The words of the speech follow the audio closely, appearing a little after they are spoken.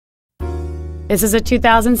This is a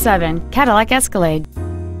 2007 Cadillac Escalade.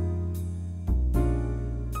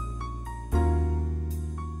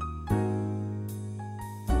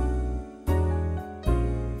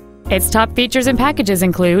 Its top features and packages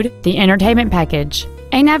include the entertainment package,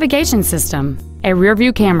 a navigation system, a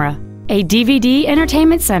rear-view camera, a DVD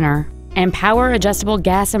entertainment center, and power-adjustable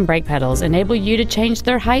gas and brake pedals enable you to change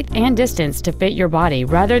their height and distance to fit your body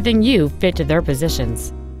rather than you fit to their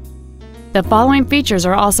positions. The following features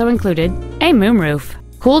are also included: a moonroof,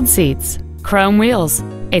 cooled seats, chrome wheels,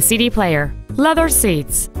 a CD player, leather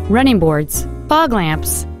seats, running boards, fog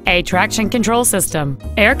lamps, a traction control system,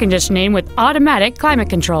 air conditioning with automatic climate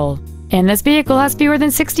control, and this vehicle has fewer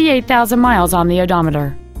than 68,000 miles on the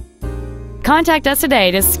odometer. Contact us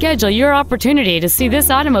today to schedule your opportunity to see this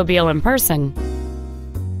automobile in person.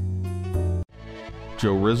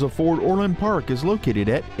 Joe Rizza Ford Orland Park is located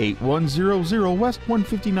at 8100 West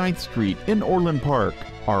 159th Street in Orland Park.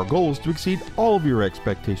 Our goal is to exceed all of your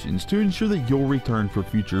expectations to ensure that you'll return for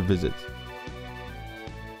future visits.